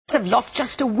have lost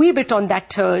just a wee bit on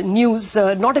that news,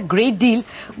 not a great deal,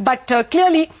 but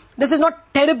clearly this is not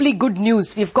terribly good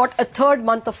news. We've got a third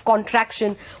month of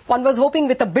contraction. One was hoping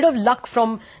with a bit of luck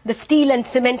from the steel and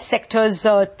cement sectors,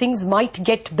 things might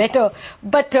get better.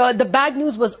 But the bad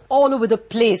news was all over the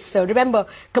place. Remember,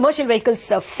 commercial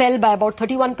vehicles fell by about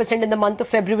 31% in the month of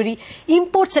February.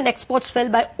 Imports and exports fell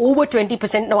by over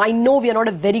 20%. Now, I know we are not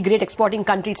a very great exporting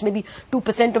country. It's maybe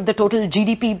 2% of the total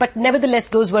GDP. But nevertheless,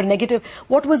 those were negative.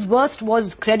 What was worst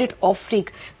was credit offtake.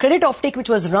 Credit offtake, which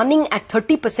was running at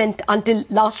 30% until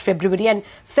last February and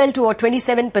fell to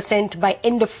 27% by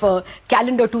end of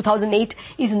calendar 2008,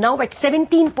 is now at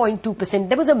 17.2%.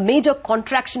 There was a major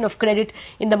contraction of credit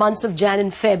in the months of Jan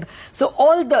and Feb. So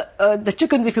all the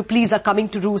chickens, if you please, are coming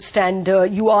to roost, and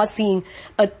you are seeing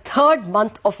a third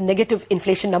month of negative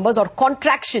inflation numbers or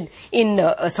contraction in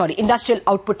industrial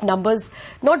output numbers.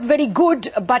 Not very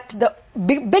good, but the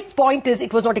big point is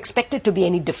it was not expected to be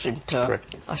any different.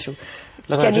 Ashu.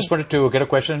 I just wanted to get a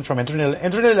question from Indranil.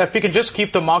 Indranil, if we can just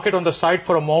keep the market on the side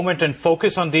for a moment and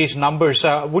focus on these numbers,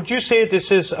 would you say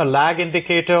this is a lag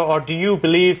indicator, or do you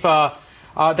believe that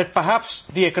perhaps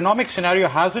the economic scenario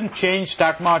hasn't changed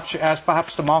that much as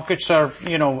perhaps the markets are,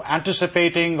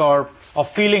 anticipating or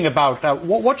feeling about?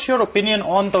 What's your opinion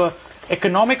on the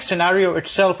economic scenario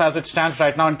itself as it stands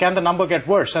right now, and can the number get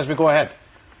worse as we go ahead?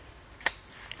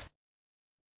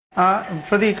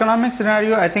 For the economic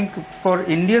scenario, I think for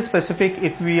India specific,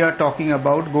 if we are talking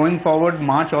about going forward,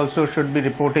 March also should be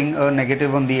reporting a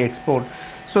negative on the export.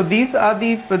 So these are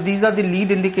the lead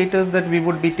indicators that we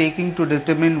would be taking to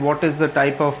determine what is the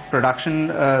type of production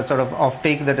sort of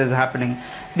offtake that is happening.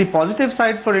 The positive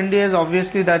side for India is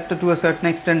obviously that to a certain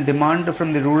extent demand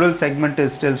from the rural segment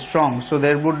is still strong. So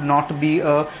there would not be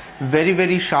a very,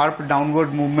 very sharp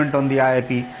downward movement on the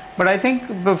IIP. But I think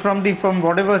from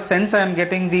whatever sense I am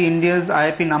getting, the India's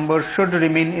IIP number should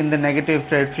remain in the negative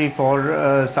territory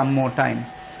for some more time.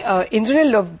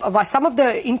 Indranil, some of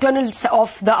the internals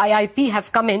of the IIP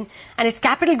have come in, and it's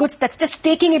capital goods that's just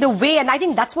taking it away, and I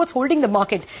think that's what's holding the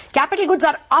market. Capital goods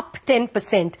are up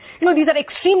 10%. These are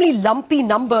extremely lumpy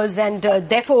numbers, and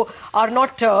therefore are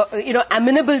not,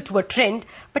 amenable to a trend.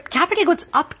 But capital goods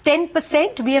up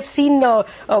 10%. We have seen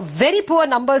very poor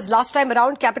numbers last time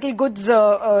around. Capital goods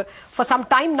for some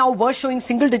time now were showing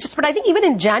single digits, but I think even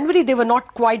in January they were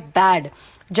not quite bad.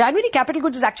 January capital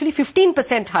goods is actually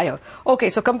 15% higher. Okay,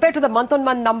 so compared to the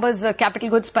month-on-month numbers, capital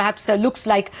goods perhaps looks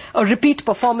like a repeat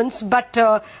performance. But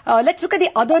let's look at the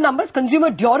other numbers. Consumer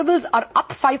durables are up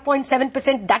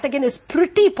 5.7%. That again is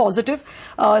pretty positive.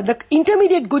 The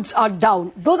intermediate goods are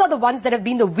down. Those are the ones that have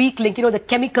been the weak link, the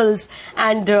chemicals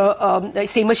and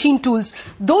say machine tools.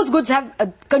 Those goods have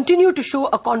continued to show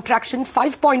a contraction,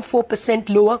 5.4%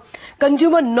 lower.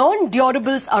 Consumer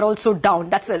non-durables are also down.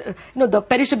 That's, the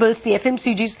perishables, the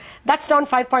FMCG, that's down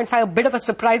 5.5, a bit of a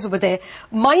surprise over there.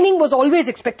 Mining was always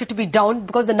expected to be down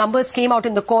because the numbers came out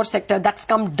in the core sector. That's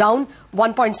come down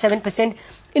 1.7%.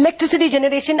 Electricity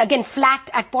generation, again, flat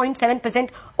at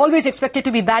 0.7%. Always expected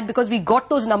to be bad because we got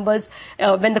those numbers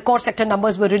when the core sector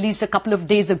numbers were released a couple of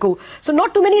days ago. So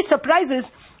not too many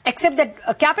surprises, except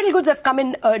that capital goods have come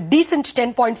in a decent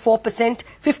 10.4%,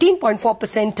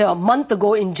 15.4% a month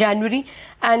ago in January.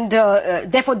 And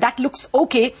therefore, that looks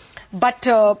okay. But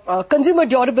consumer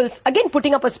durables, again,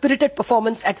 putting up a spirited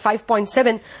performance at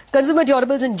 5.7. Consumer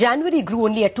durables in January grew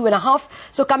only at 2.5.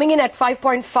 So coming in at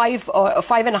 5.5 or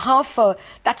 5.5,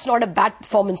 that's not a bad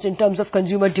performance in terms of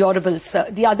consumer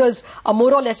durables. The others are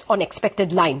more or less on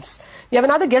expected lines. We have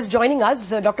another guest joining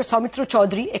us, Dr. Saumitra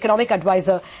Chaudhuri, economic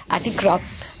advisor at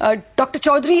ICRA. Dr.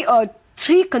 Chaudhuri,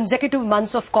 3 consecutive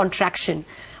months of contraction.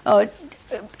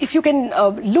 If you can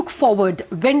look forward,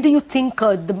 when do you think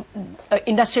the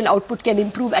industrial output can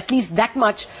improve at least that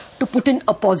much to put in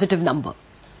a positive number?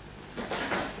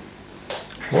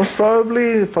 Most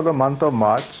probably for the month of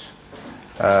March.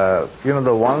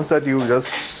 The ones that you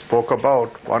just spoke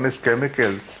about, one is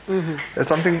chemicals. There's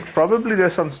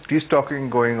some destocking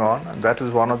going on, and that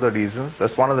is one of the reasons.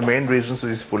 That's one of the main reasons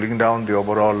which is pulling down the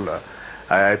overall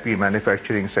IIP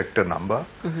manufacturing sector number.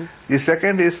 The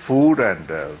second is food, and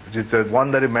which is the one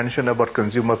that you mentioned about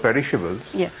consumer perishables.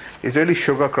 Yes. It's really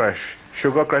sugar crush.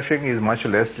 Sugar crushing is much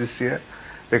less this year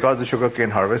because the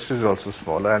sugarcane harvest is also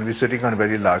smaller, and we're sitting on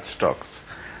very large stocks.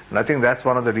 And I think that's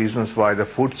one of the reasons why the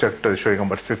food sector is showing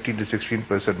about 15 to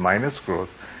 16% minus growth,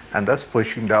 and that's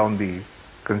pushing down the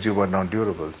consumer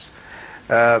non-durables.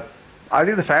 I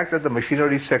think the fact that the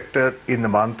machinery sector in the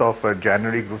month of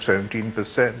January grew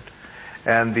 17%,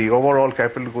 and the overall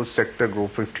capital goods sector grew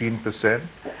 15%,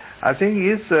 I think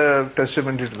is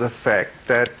testimony to the fact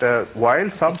that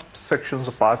while some sections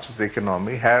or parts of the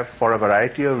economy have, for a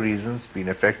variety of reasons, been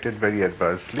affected very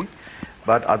adversely,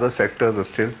 but other sectors are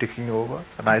still ticking over,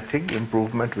 and I think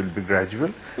improvement will be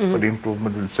gradual, but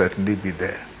improvement will certainly be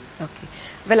there. Okay.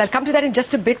 Well, I'll come to that in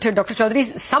just a bit, Dr. Chaudhuri.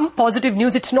 Some positive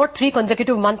news. It's not 3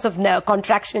 consecutive months of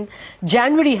contraction.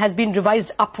 January has been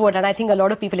revised upward, and I think a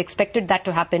lot of people expected that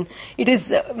to happen. It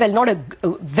is, well, not a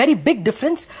very big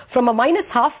difference. From a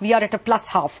 -0.5, we are at a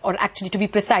 +0.5, or actually, to be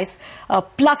precise,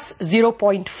 plus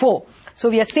 0.4. So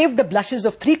we have saved the blushes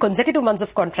of 3 consecutive months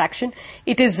of contraction.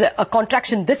 It is a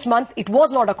contraction this month. It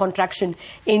was not a contraction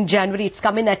in January. It's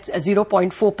come in at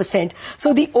 0.4%.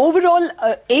 So the overall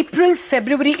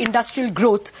April-February industrial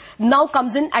growth now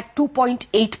comes in at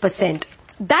 2.8%.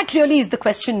 That really is the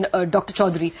question, Dr.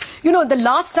 Chaudhuri. You know, the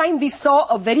last time we saw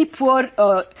a very poor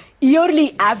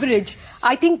yearly average,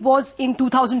 I think, was in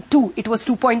 2002. It was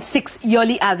 2.6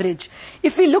 yearly average.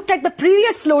 If we looked at the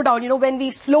previous slowdown, you know, when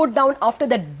we slowed down after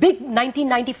that big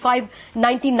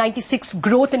 1995-1996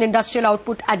 growth in industrial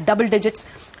output at double digits,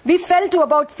 we fell to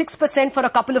about 6% for a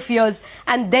couple of years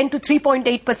and then to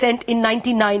 3.8% in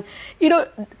 99. You know,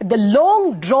 the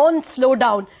long drawn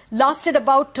slowdown lasted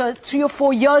about 3 or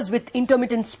 4 years with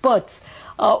intermittent spurts.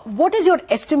 What is your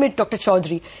estimate, Dr.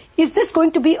 Chaudhuri? Is this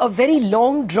going to be a very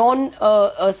long drawn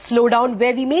slowdown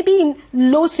where we may be in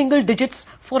low single digits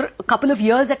for a couple of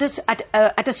years at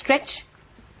a stretch?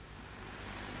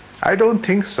 I don't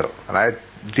think so. And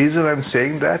the reason I'm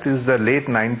saying that is the late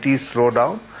 90s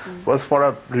slowdown was for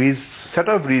a set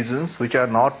of reasons which are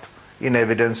not in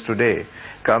evidence today.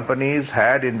 Companies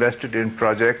had invested in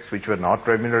projects which were not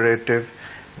remunerative.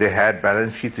 They had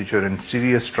balance sheets which were in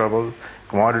serious trouble.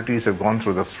 Commodities have gone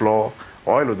through the floor.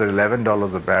 Oil was at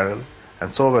 $11 a barrel,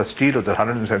 and so was steel was at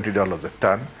 $170 a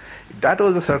ton. That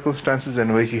was the circumstances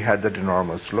in which he had that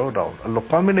enormous slowdown. A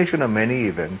combination of many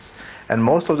events, and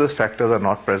most of those factors are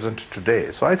not present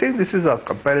today. So I think this is a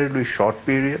comparatively short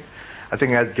period. I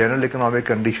think as general economic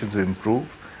conditions improve,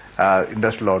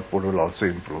 industrial output will also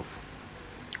improve.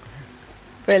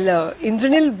 Well,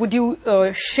 Indranil, would you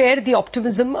share the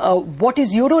optimism? What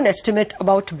is your own estimate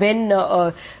about when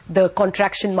the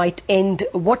contraction might end?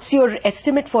 What's your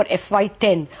estimate for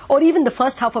FY10 or even the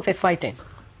first half of FY10?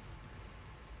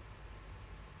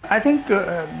 I think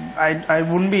I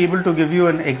wouldn't be able to give you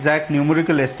an exact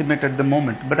numerical estimate at the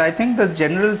moment, but I think the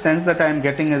general sense that I'm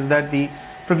getting is that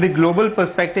from the global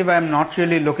perspective, I'm not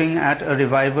really looking at a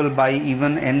revival by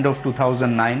even end of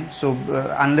 2009. So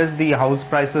unless the house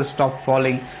prices stop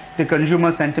falling, the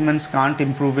consumer sentiments can't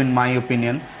improve, in my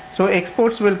opinion. So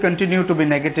exports will continue to be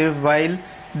negative, while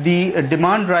the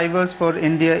demand drivers for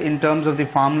India in terms of the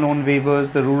farm loan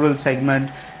waivers, the rural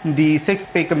segment, the sixth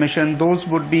pay commission, those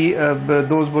would be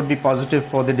positive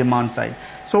for the demand side.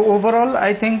 So overall,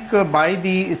 I think by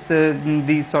the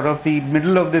sort of the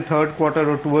middle of the third quarter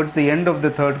or towards the end of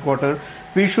the third quarter,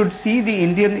 we should see the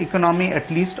Indian economy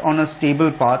at least on a stable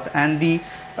path, and the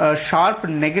sharp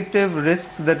negative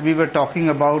risks that we were talking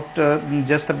about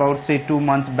just about, say, 2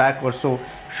 months back or so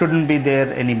shouldn't be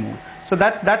there anymore. So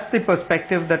that's the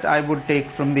perspective that I would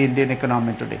take from the Indian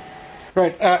economy today.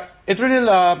 Right. Indranil,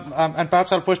 and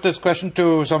perhaps I'll push this question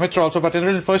to Saumitra also, but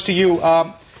Indranil, first to you.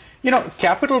 You know,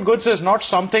 capital goods is not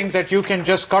something that you can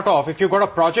just cut off. If you've got a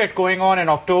project going on in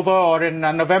October or in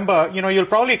November, you know, you'll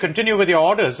probably continue with your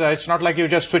orders. It's not like you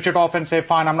just switch it off and say,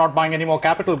 fine, I'm not buying any more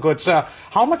capital goods.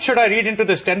 How much should I read into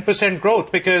this 10%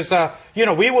 growth? Because, you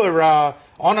know, we were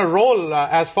on a roll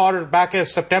as far back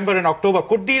as September and October.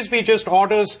 Could these be just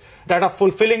orders that are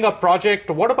fulfilling a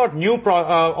project? What about new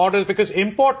orders? Because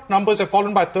import numbers have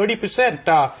fallen by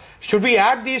 30%. Should we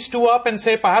add these two up and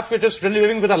say perhaps we're just really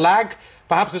living with a lag?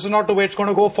 Perhaps this is not the way it's going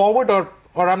to go forward,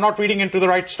 or I'm not reading into the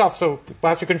right stuff. So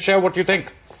perhaps you can share what you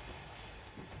think.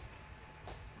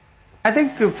 I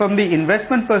think from the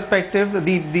investment perspective,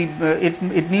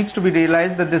 it needs to be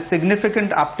realized that the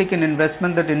significant uptick in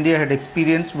investment that India had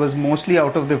experienced was mostly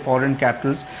out of the foreign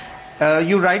capitals.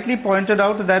 You rightly pointed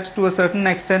out that to a certain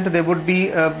extent there would be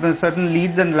certain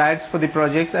leads and lags for the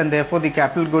projects, and therefore the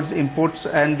capital goods imports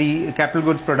and the capital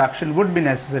goods production would be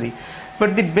necessary.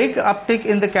 But the big uptick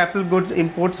in the capital goods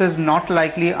imports is not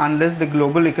likely unless the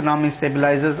global economy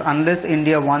stabilizes, unless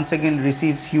India once again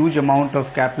receives huge amount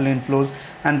of capital inflows,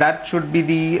 and that should be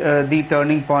the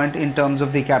turning point in terms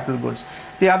of the capital goods.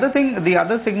 The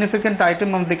other significant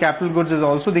item of the capital goods is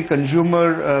also the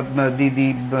consumer,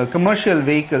 the commercial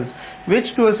vehicles,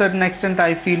 which to a certain extent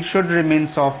I feel should remain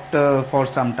soft for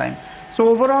some time. So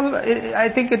overall, I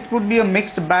think it would be a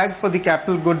mixed bag for the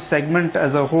capital goods segment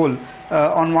as a whole.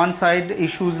 On one side,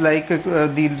 issues like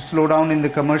the slowdown in the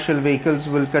commercial vehicles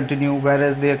will continue,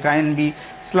 whereas there can be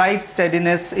slight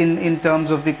steadiness in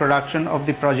terms of the production of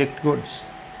the project goods.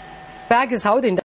 Bag is how the